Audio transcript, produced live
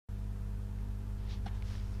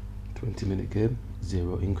20-minute game,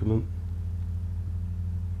 0 increment.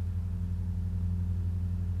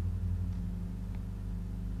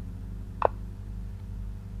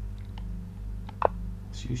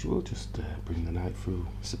 As usual, just bring the knight through,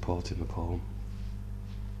 supporting the pawn.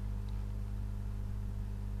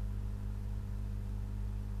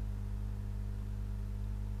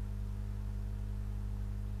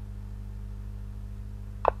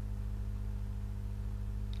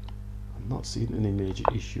 Not seeing any major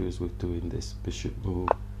issues with doing this bishop move.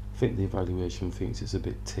 I think the evaluation thinks it's a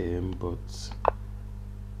bit tame, but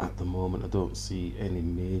at the moment I don't see any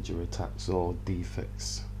major attacks or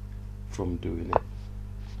defects from doing it.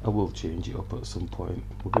 I will change it up at some point.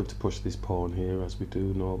 We're going to push this pawn here as we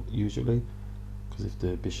do usually, because if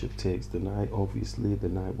the bishop takes the knight, obviously the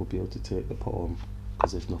knight will be able to take the pawn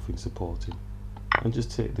because there's nothing supporting. And just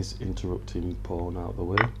take this interrupting pawn out of the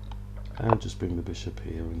way. And just bring the bishop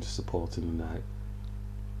here and supporting the knight.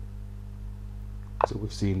 So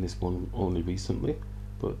we've seen this one only recently,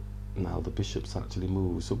 but now the bishop's actually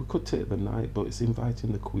moved. So we could take the knight, but it's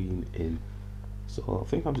inviting the queen in. So I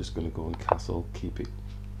think I'm just going to go and castle, keep it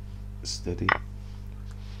steady.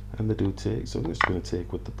 And they do take, so I'm just going to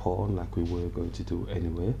take with the pawn like we were going to do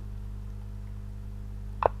anyway.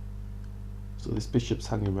 So this bishop's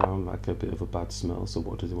hanging around like a bit of a bad smell, so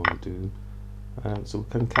what do they want to do? So we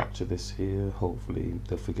can capture this here. Hopefully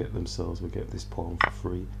they'll forget themselves, we get this pawn for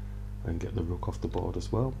free and get the rook off the board as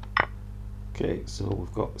well. Okay, so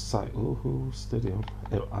we've got sight. Oh, steady on.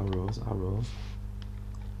 Arrows.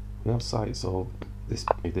 We have sight, so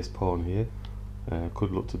this pawn here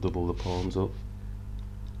could look to double the pawns up.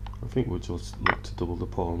 I think we'll just look to double the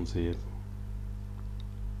pawns here.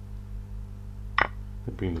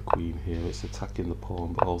 And bring the queen here. It's attacking the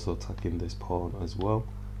pawn but also attacking this pawn as well.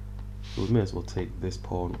 So we may as well take this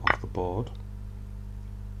pawn off the board.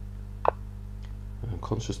 I'm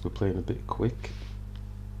conscious we're playing a bit quick.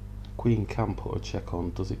 Queen can put a check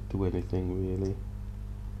on. Does it do anything really?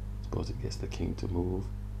 I suppose it gets the king to move,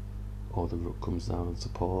 or the rook comes down and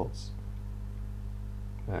supports.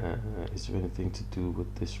 Is there anything to do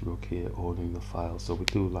with this rook here owning the file? So we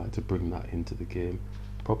do like to bring that into the game.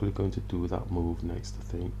 Probably going to do that move next, I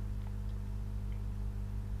think.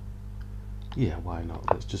 Yeah, why not?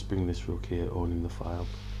 Let's just bring this rook here owning the file.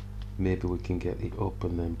 Maybe we can get it up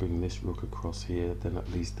and then bring this rook across here. Then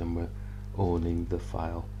at least then we're owning the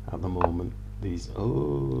file. At the moment, he's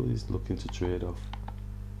looking to trade off.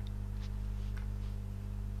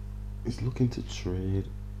 He's looking to trade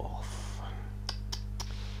off.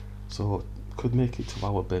 So could make it to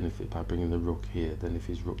our benefit by bringing the rook here. Then if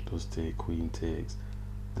his rook does take, queen takes,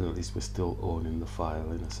 then at least we're still owning the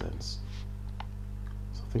file in a sense.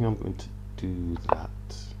 So I think I'm going to do that.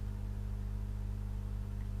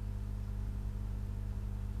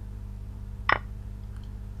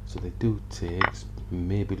 So they do take,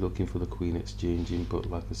 maybe looking for the queen exchanging, but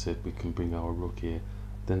like I said, we can bring our rook here,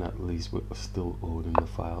 then at least we're still owning the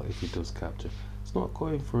file if he does capture. It's not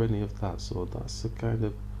going for any of that, so that's a kind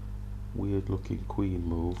of weird looking queen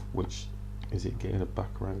move. Which is it getting a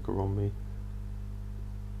back ranker on me?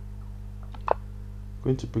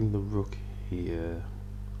 Going to bring the rook here.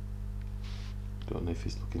 Don't know if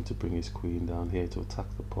he's looking to bring his queen down here to attack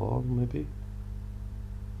the pawn, maybe.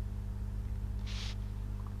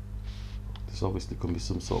 There's obviously going to be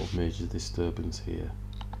some sort of major disturbance here.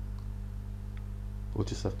 We'll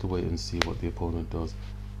just have to wait and see what the opponent does.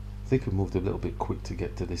 I think we moved a little bit quick to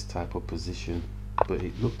get to this type of position, but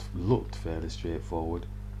it looked fairly straightforward.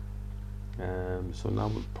 So now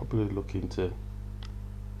we're probably looking to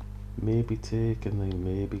maybe take and then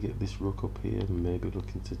maybe get this rook up here, and maybe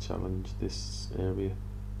looking to challenge this area.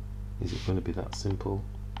 Is it going to be that simple?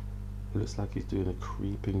 It looks like he's doing a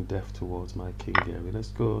creeping death towards my king area. Let's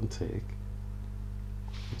go and take.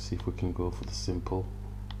 Let's see if we can go for the simple.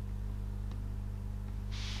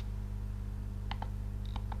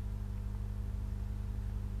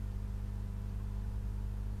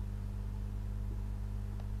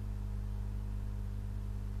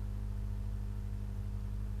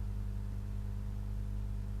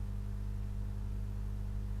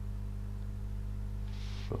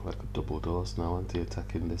 Like a double dose now,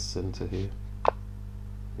 anti-attacking this centre here.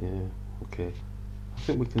 Yeah, okay. I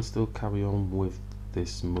think we can still carry on with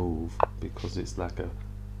this move because it's like a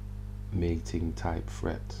mating type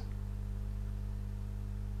threat.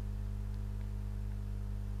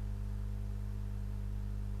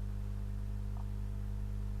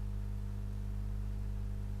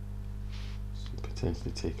 So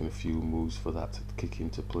potentially taking a few moves for that to kick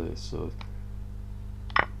into place. So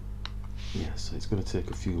yeah, so it's going to take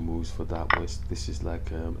a few moves for that. This is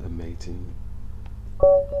like a mating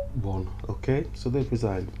won. Okay, so they've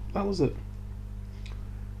resigned. That was a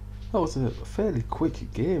fairly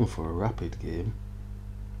quick game for a rapid game.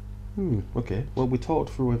 Okay, well, we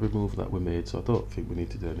talked through every move that we made, so I don't think we need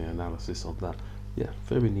to do any analysis on that. Yeah,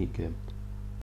 very neat game.